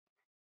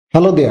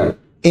Hello there.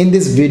 In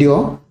this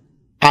video,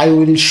 I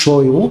will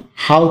show you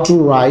how to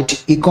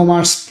write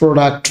e-commerce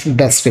product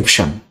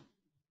description.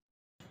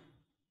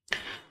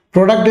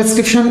 Product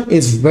description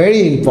is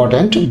very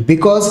important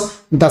because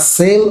the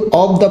sale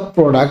of the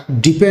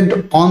product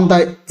depends on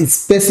the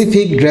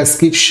specific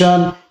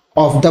description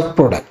of the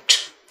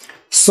product.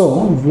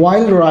 So,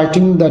 while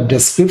writing the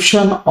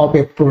description of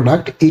a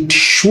product, it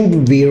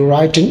should be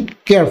written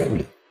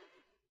carefully.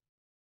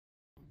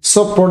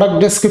 So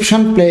product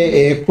description play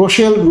a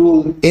crucial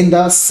role in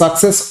the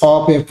success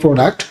of a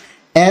product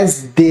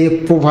as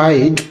they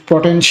provide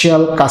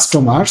potential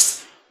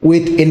customers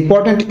with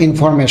important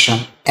information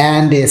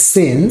and a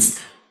sense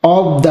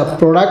of the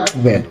product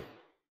value.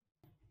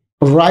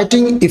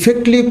 Writing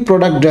effective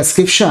product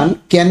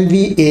description can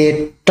be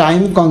a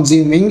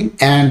time-consuming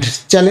and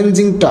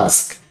challenging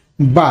task,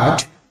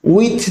 but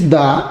with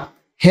the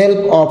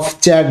help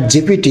of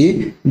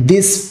ChatGPT,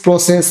 this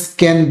process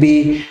can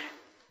be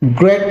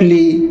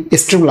greatly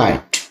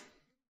streamlined.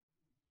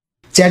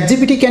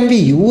 ChatGPT can be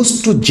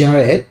used to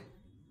generate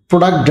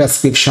product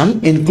description,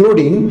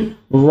 including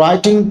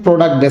writing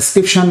product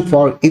description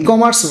for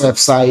e-commerce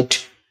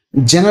website,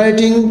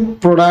 generating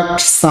product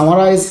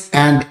summarize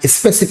and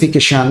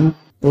specification,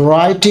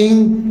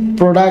 writing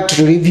product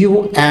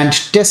review and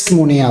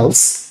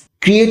testimonials,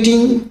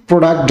 creating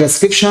product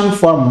description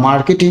for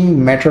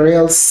marketing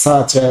materials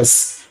such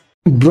as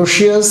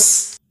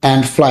brochures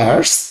and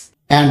flyers,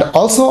 and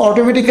also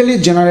automatically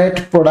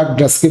generate product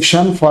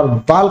description for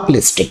bulk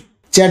listing.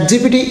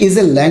 ChatGPT is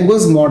a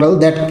language model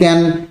that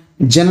can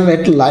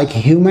generate like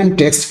human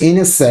text in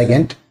a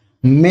second,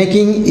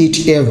 making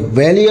it a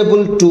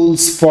valuable tool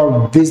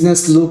for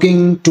business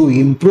looking to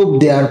improve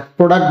their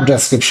product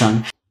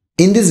description.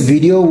 In this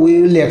video,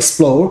 we will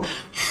explore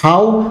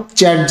how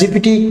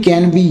ChatGPT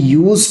can be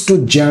used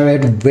to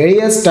generate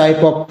various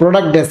types of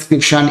product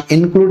description,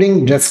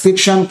 including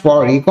description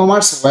for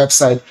e-commerce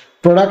website,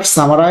 product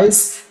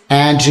summarize,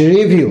 and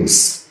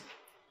reviews.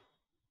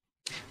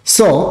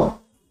 So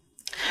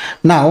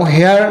now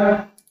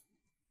here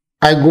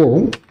I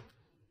go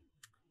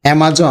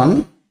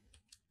Amazon.com,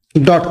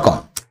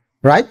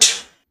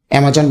 right?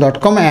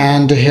 Amazon.com,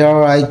 and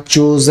here I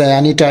choose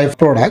any type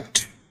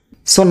product.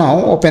 So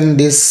now open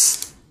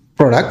this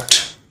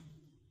product.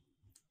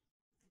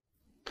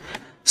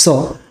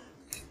 So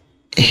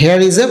here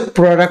is a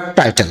product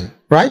title,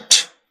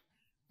 right?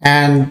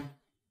 And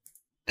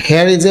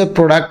here is a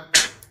product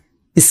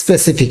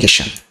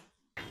specification,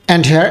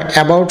 and here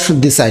about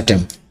this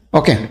item.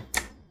 Okay,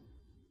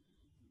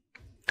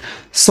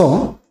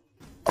 so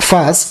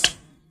first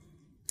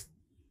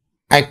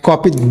I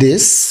copied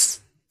this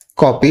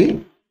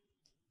copy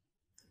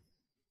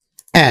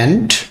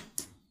and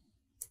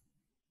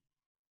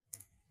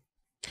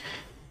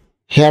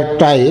here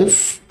type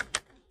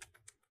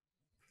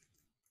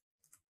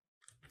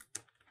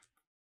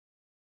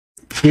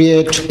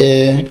create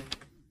a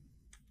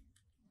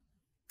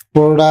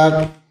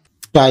product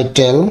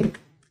title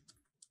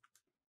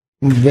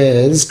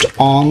based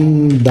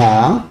on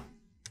the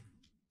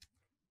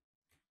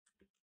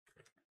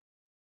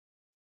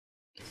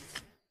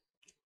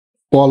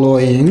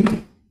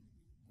following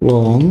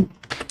long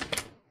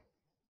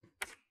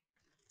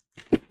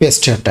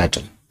paste here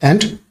title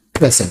and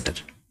press enter.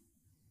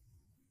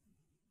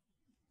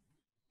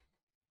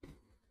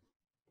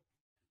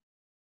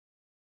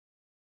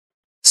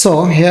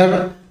 So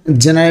here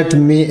generate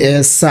me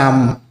a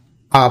some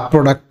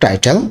product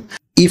title.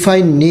 If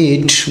I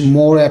need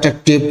more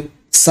attractive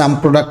some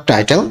product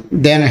title,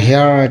 then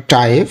here I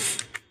type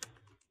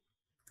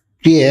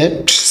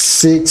create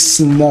 6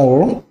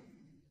 more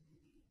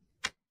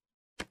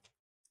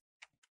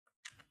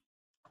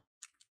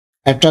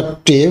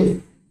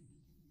attractive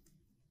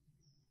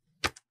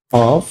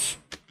of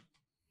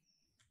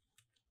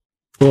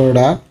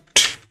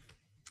product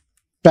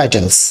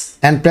titles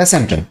and press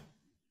enter.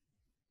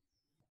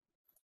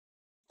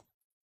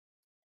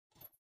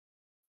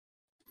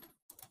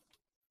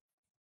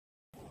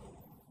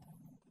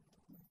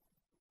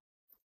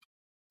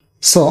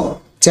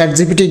 So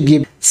ChatGPT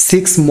give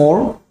 6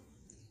 more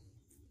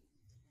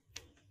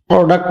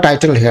product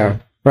title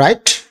here,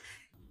 right?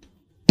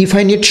 If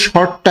I need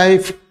short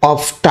type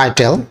of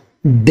title,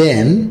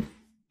 then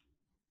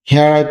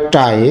here I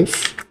type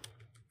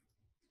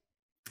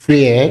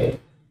create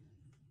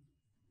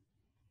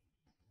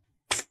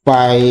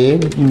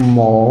 5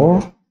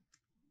 more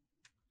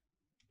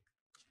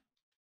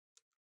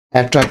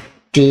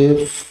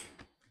attractive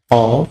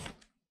of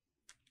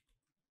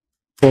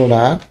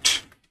product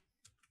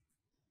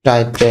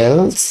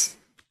titles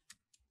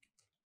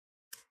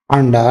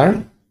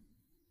under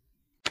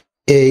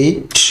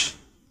 8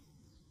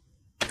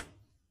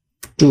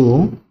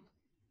 to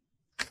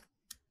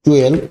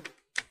 12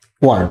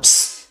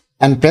 words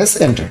and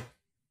press enter.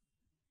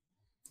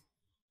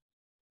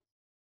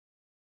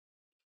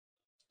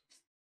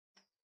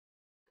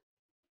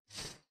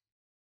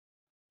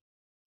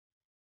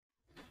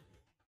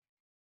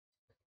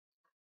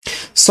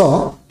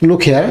 So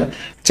look here,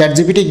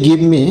 ChatGPT give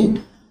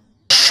me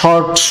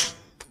short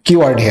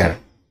keyword here,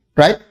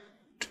 right?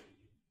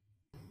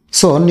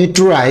 So need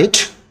to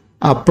write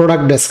a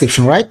product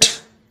description,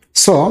 right?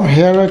 So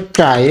here I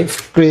type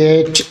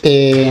create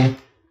a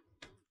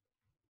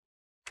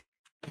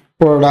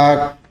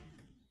product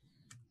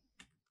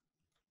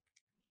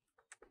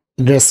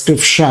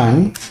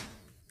description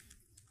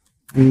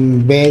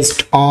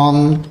based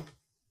on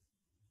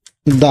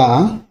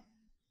the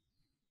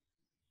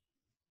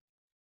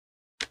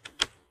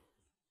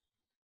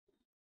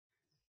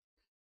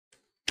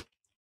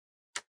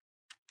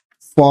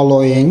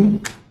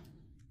following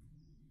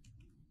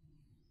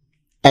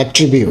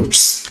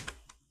attributes.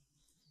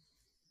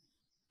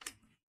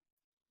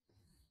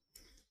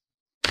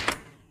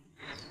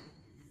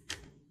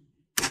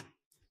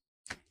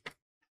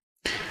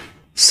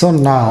 So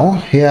now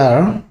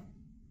here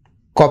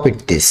copy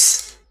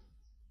this.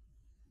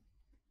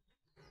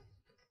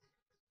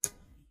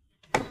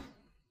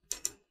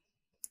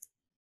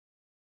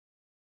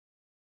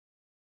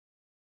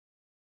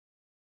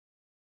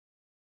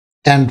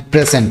 And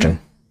press enter.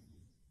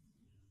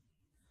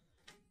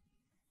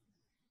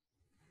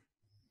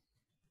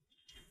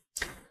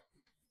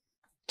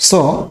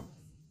 So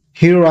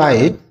here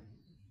write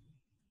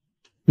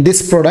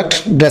this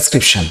product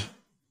description.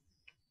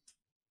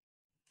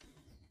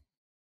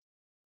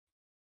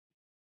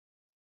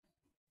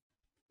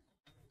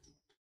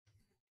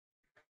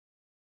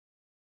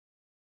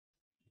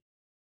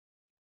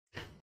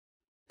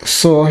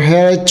 So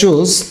here I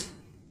choose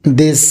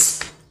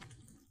this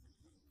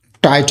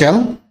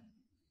title,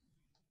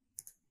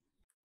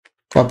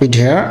 copied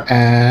here,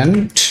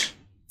 and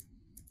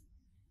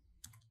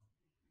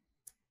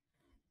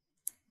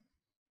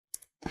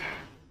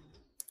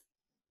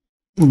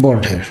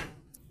bold here.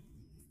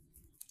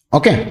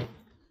 Okay,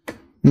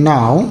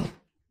 now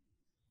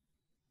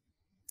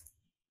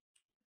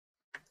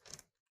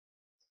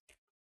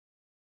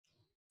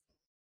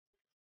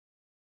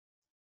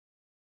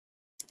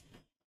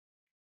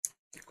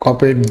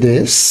copied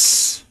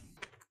this.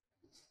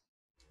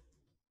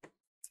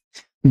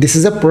 This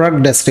is a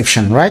product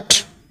description,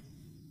 right?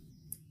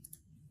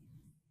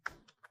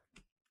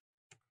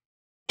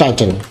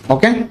 Title.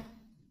 Okay,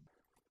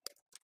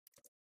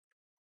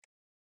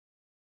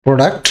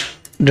 product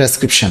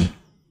description.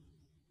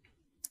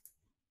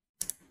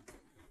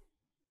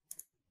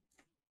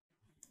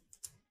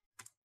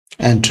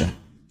 Enter.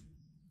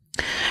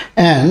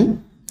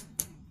 And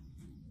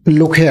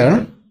look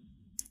here.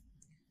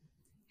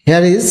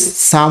 Here is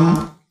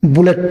some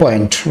bullet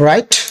point,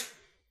 right?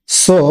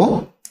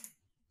 So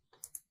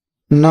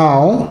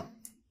now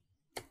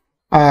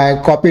I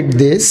copied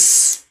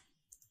this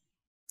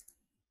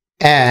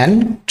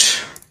and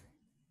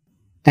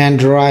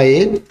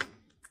write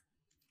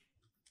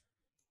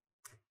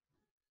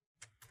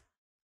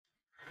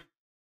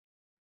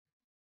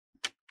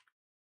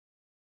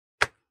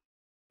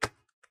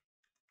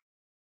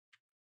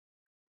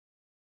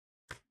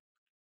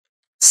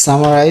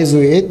summarize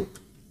with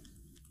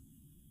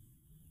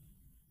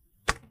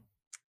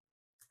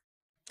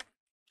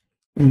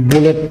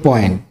bullet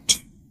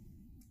point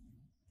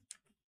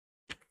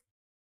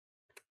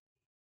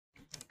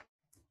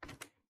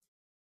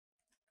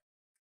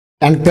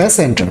and press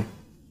enter.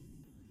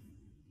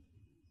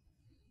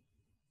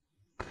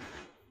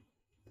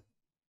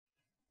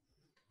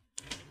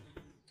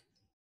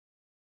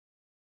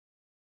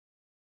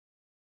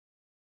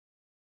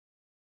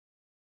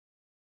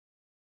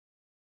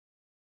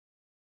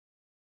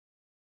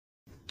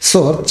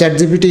 So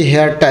ChatGPT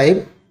here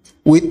type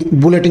with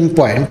bulleting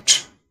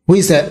point, who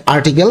is an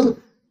article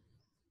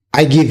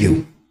I give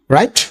you,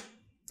 right?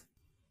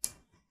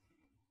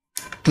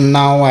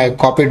 Now I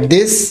copied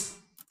this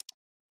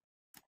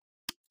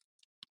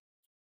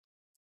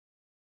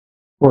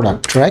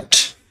product,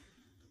 right?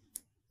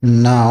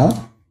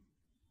 Now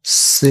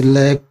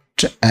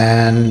select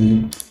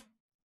and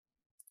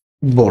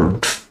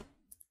bold.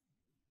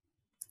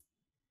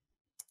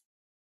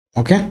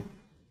 Okay,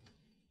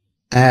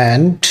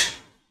 and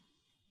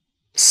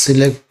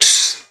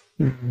select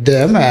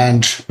them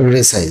and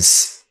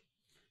resize.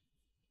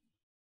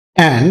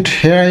 And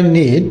here I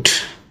need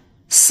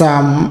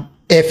some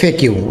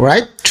FAQ,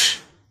 right?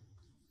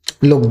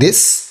 Look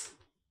this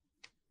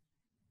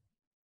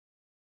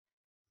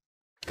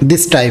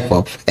type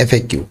of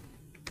FAQ.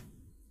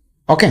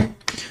 Okay,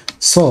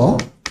 so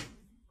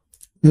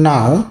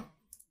now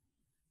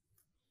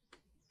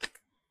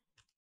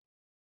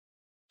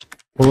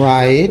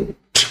write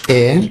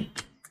a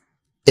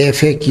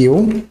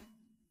FAQ,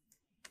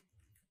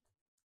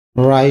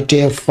 write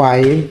a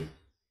 5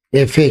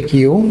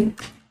 FAQ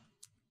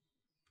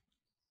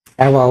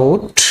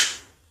about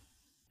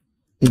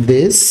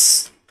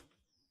this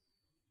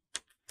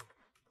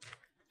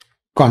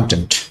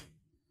content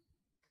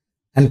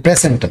and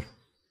press enter.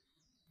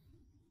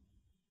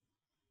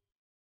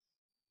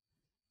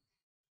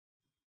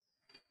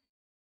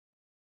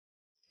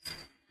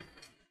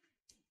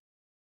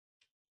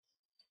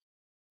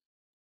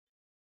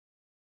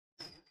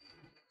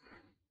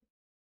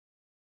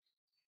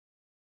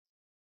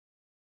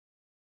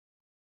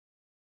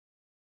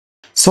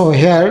 So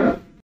here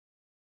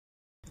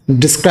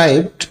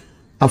described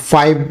a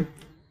 5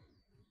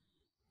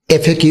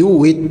 FAQ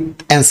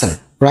with answer,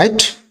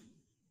 right?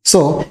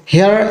 So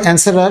here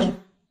answer are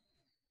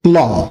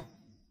long.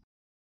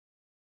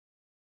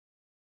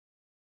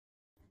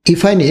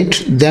 If I need,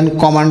 then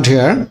command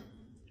here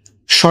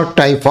short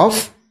type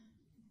of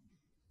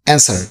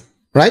answer,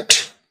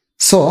 right?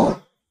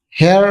 So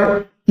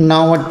here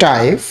now a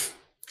type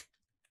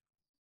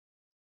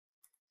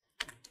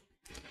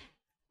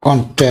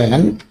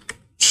content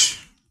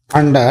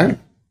under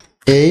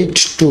 8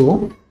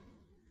 to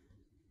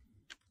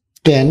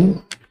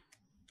 10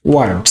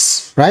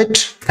 words,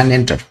 right? And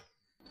enter.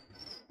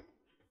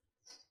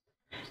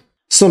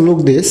 So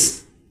look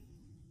this,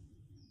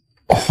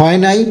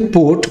 when I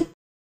put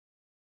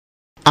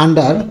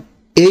under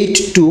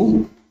 8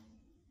 to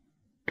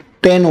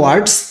 10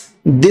 words,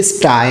 this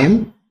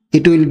time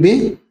it will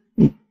be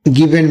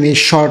given me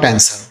short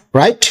answer,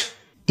 right?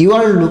 You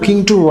are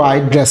looking to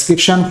write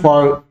description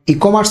for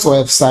e-commerce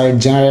website,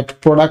 generate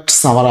product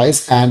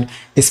summarize and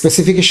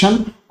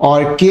specification,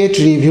 or create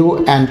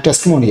review and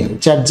testimonial.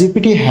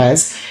 ChatGPT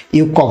has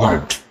you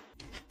covered.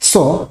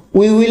 So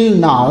we will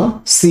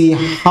now see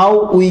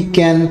how we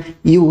can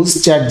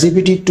use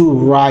ChatGPT to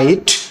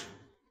write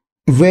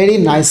very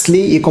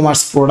nicely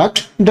e-commerce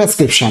product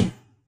description.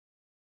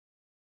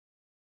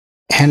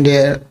 And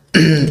here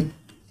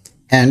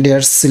and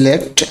here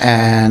select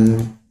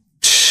and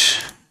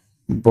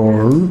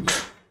bold,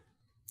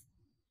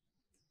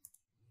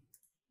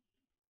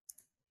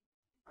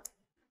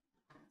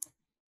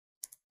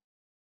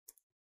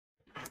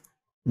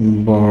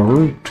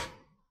 bold,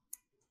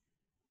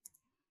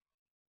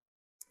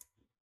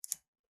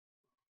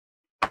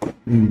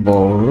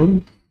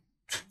 bold,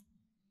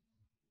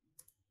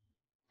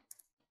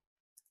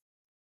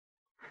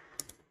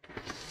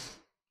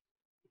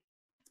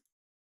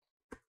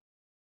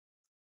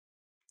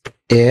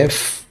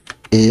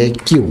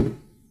 FAQ.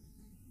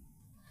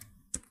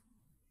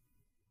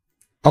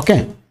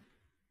 Okay.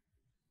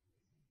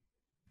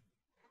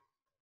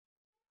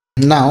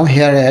 Now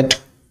here at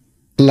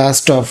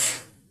last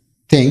of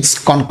things,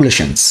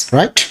 conclusions,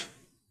 right?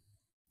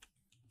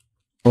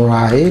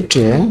 Write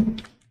a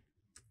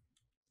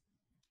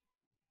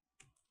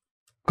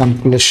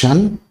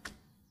conclusion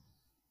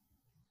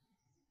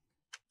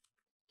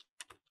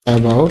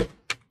about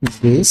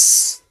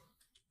this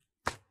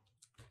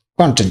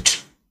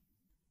content.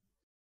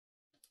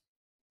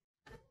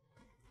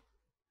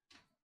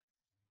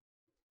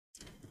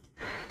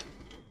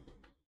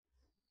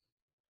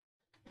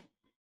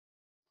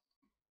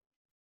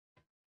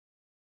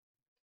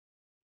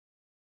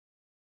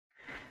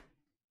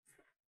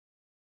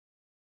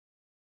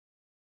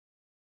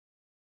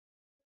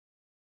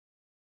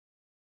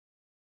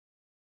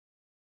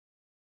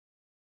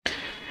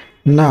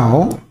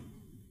 Now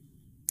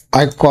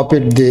I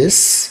copied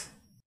this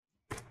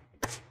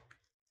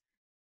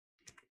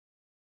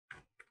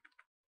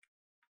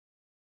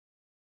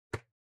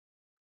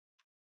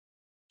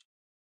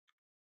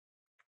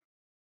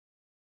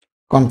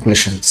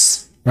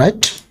conclusions,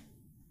 right?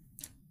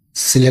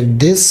 Select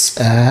this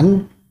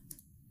and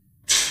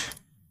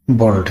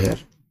bold here.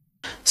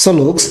 So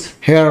looks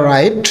here,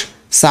 write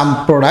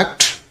some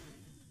product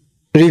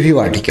review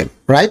article,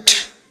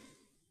 right?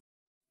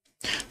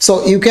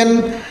 So you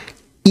can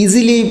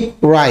easily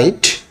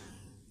write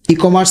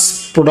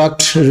e-commerce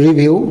product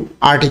review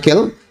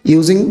article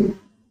using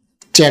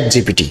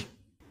ChatGPT.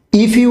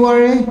 If you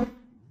are a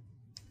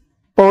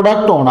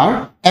product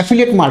owner,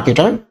 affiliate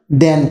marketer,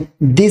 then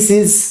this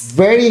is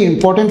very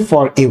important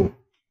for you.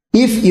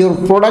 If your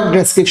product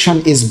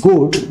description is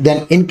good,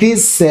 then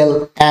increase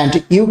sale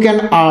and you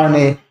can earn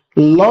a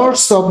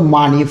lots of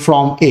money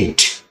from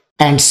it.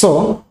 And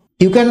so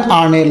you can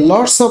earn a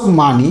lots of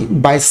money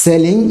by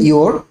selling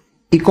your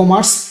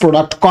e-commerce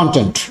product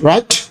content,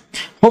 right?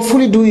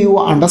 Hopefully do you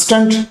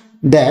understand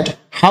that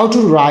how to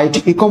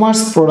write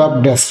e-commerce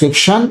product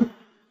description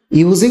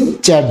using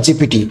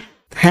ChatGPT.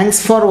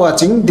 Thanks for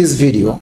watching this video.